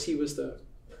 And of course, he was the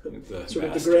sort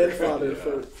of the grandfather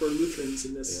for Lutherans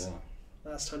in this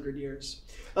last 100 years.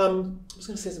 I was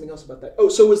going to say something else about that. Oh,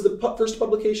 so was the first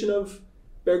publication of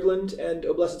Berglund and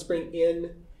O Blessed Spring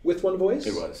in With One Voice?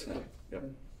 It was,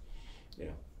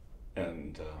 yeah.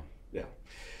 And,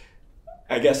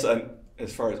 I guess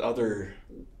as far as other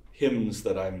hymns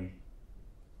that I'm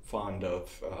fond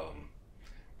of,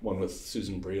 one with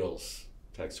Susan Briel's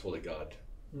text, Holy God.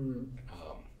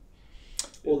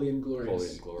 Holy and Glorious. Holy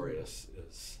and Glorious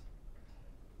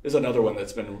is another one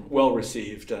that's been well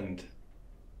received, and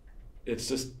it's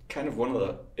just kind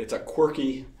of it's a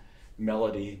quirky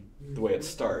melody, the way it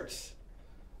starts,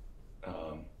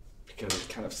 because it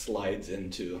kind of slides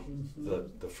into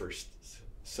the first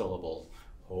syllable,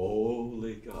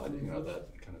 Holy God,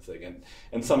 that kind of thing.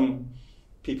 And some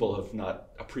people have not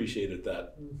appreciated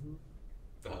that,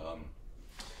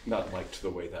 not liked the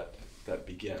way that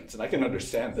begins, and I can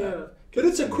understand that. Yeah, but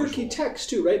it's a quirky text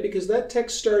too, right? Because that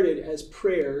text started as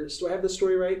prayers. Do I have the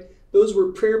story right? Those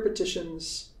were prayer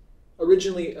petitions,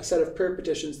 originally a set of prayer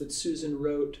petitions that Susan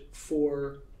wrote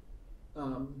for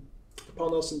Paul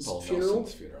Nelson's funeral.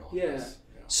 Yeah.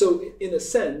 So in a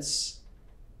sense,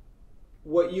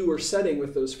 what you were setting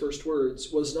with those first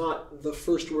words was not the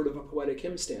first word of a poetic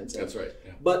hymn stanza. That's right.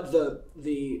 Yeah. But the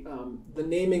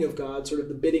naming of God, sort of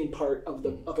the bidding part of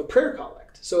a prayer collect.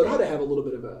 So it ought to have a little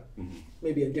bit of a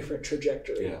maybe a different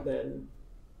trajectory than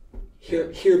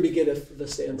here beginneth the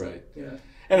stanza. Right. Yeah.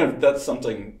 And that's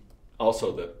something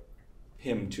also that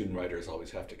hymn tune writers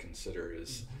always have to consider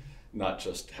is not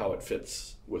just how it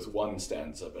fits with one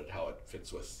stanza, but how it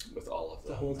fits with all of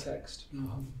them. The whole text.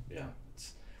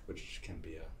 Which can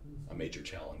be a major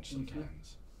challenge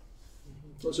sometimes.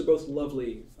 Those are both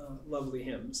lovely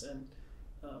hymns, and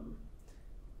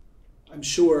I'm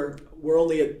sure we're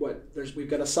only at we've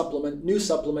got a new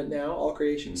supplement now, All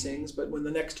Creation Sings, but when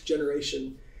the next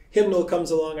generation hymnal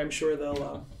comes along, I'm sure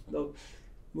they'll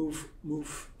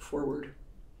move forward.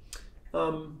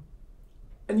 And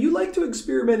you like to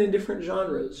experiment in different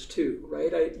genres too,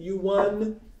 right? You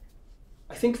won,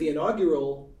 I think, the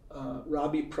inaugural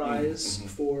Robbie Prize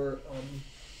for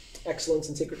Excellence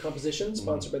in Sacred Composition,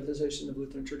 sponsored by the Association of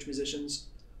Lutheran Church Musicians,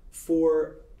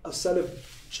 for a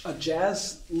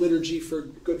jazz liturgy for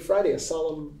Good Friday, a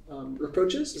solemn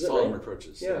reproaches. Is that Solemn right?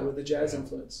 Reproaches. Yeah, with a jazz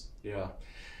influence. Yeah,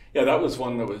 that was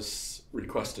one that was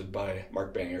requested by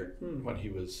Mark Bangert when he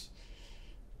was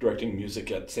directing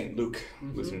music at St. Luke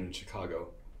Lutheran in Chicago,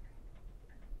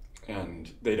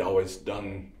 and they'd always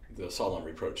done the Solemn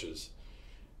Reproaches,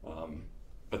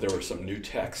 but there were some new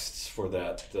texts for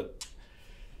that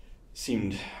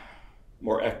seemed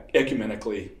more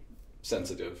ecumenically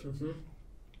sensitive,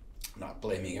 not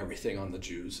blaming everything on the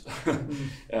Jews.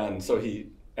 And so he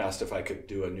asked if I could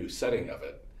do a new setting of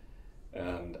it.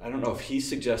 And I don't know if he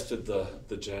suggested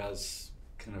the jazz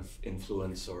kind of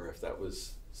influence or if that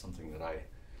was something that I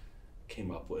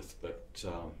came up with, but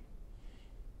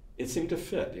it seemed to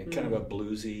fit. Kind of a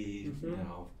bluesy,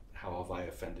 how have I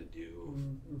offended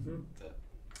you?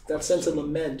 That sense of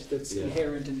lament that's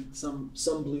inherent in some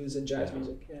blues and jazz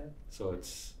music. Yeah. So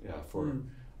it's for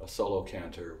a solo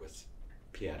cantor with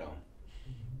piano,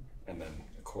 and then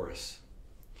a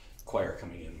choir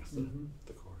coming in with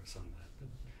the chorus on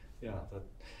that. But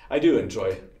I do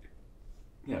enjoy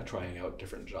trying out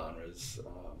different genres.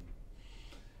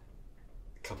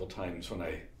 A couple times when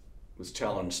I was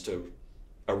challenged to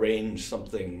arrange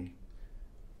something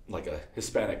like a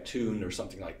Hispanic tune or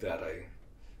something like that,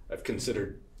 I've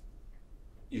considered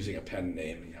using a pen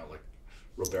name, like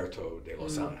Roberto de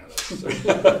los Angeles.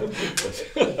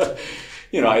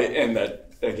 And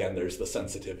that again, there's the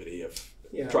sensitivity of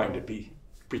trying to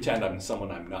pretend I'm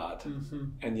someone I'm not,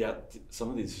 and yet some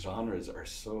of these genres are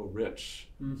so rich,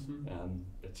 and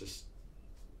it's just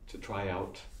to try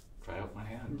out my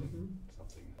hand in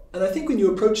something. And I think when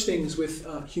you approach things with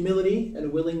humility and a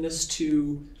willingness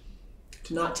to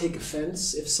not take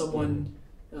offense if someone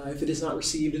if it is not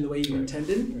received in the way you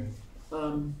intended,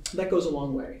 that goes a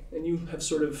long way, and you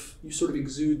sort of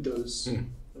exude those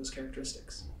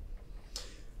characteristics.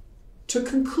 To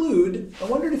conclude, I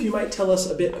wondered if you might tell us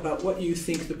a bit about what you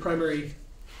think the primary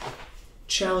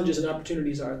challenges and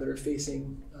opportunities are that are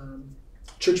facing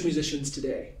church musicians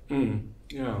today.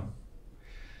 Well,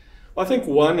 I think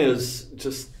one is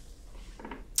just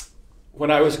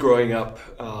when I was growing up,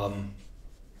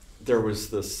 there was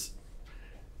this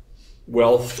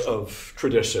wealth of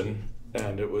tradition,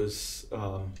 and it was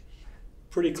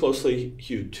pretty closely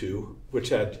hewed to, which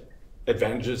had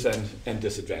advantages and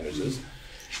disadvantages.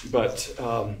 But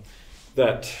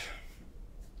that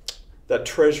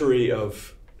treasury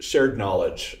of shared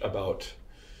knowledge about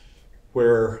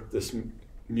where this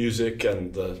music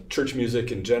and the church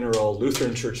music in general,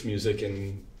 Lutheran church music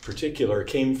in particular,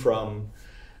 came from,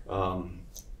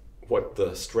 what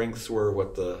the strengths were,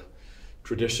 what the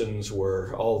traditions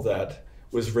were, all that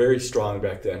was very strong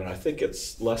back then. And I think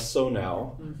it's less so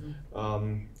now,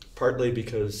 partly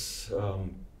because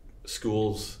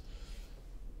schools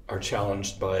are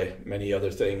challenged by many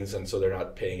other things, and so they're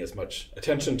not paying as much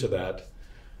attention to that.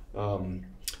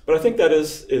 But I think that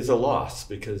is a loss,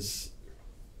 because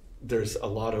there's a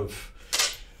lot of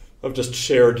just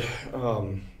shared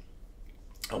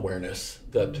awareness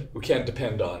that we can't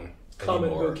depend on anymore. Common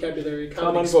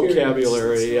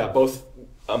vocabulary, both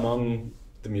among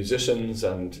the musicians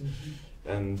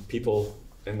and people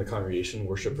in the congregation,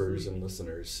 worshipers and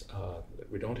listeners, that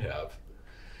we don't have.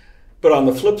 But on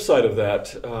the flip side of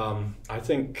that, I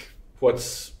think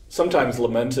what's sometimes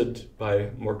lamented by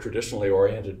more traditionally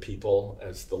oriented people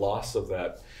as the loss of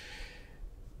that,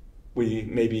 we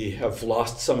maybe have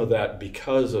lost some of that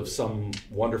because of some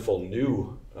wonderful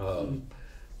new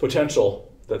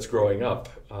potential that's growing up.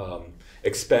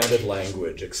 Expanded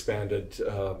language, expanded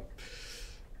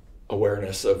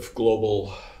awareness of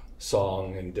global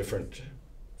song in different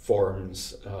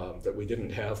forms that we didn't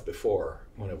have before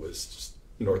when it was just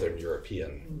Northern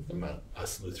European among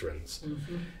us Lutherans.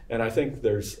 And I think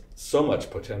there's so much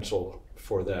potential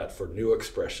for that, for new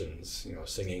expressions,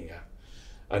 singing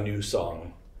a new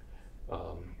song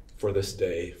for this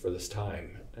day, for this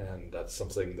time. And that's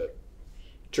something that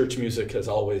church music has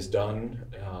always done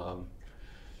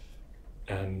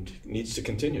and needs to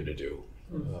continue to do.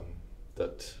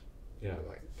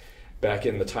 Like back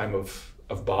in the time of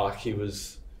Bach, he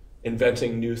was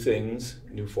inventing new things,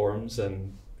 new forms,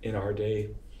 and in our day,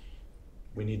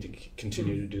 we need to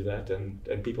continue to do that, and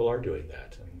people are doing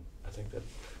that, and I think that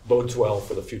bodes well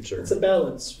for the future. It's a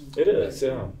balance. It is,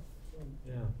 yeah.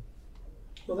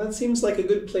 Well, that seems like a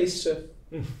good place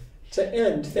to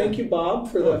end. Thank you, Bob,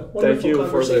 for the wonderful Thank you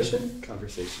conversation. for the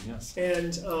conversation, yes.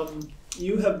 And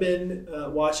you have been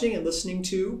watching and listening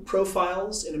to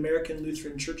Profiles in American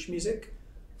Lutheran Church Music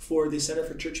for the Center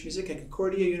for Church Music at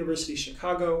Concordia University,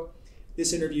 Chicago.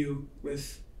 This interview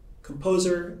with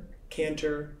composer,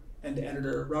 cantor, and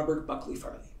editor Robert Buckley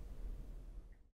Farlee.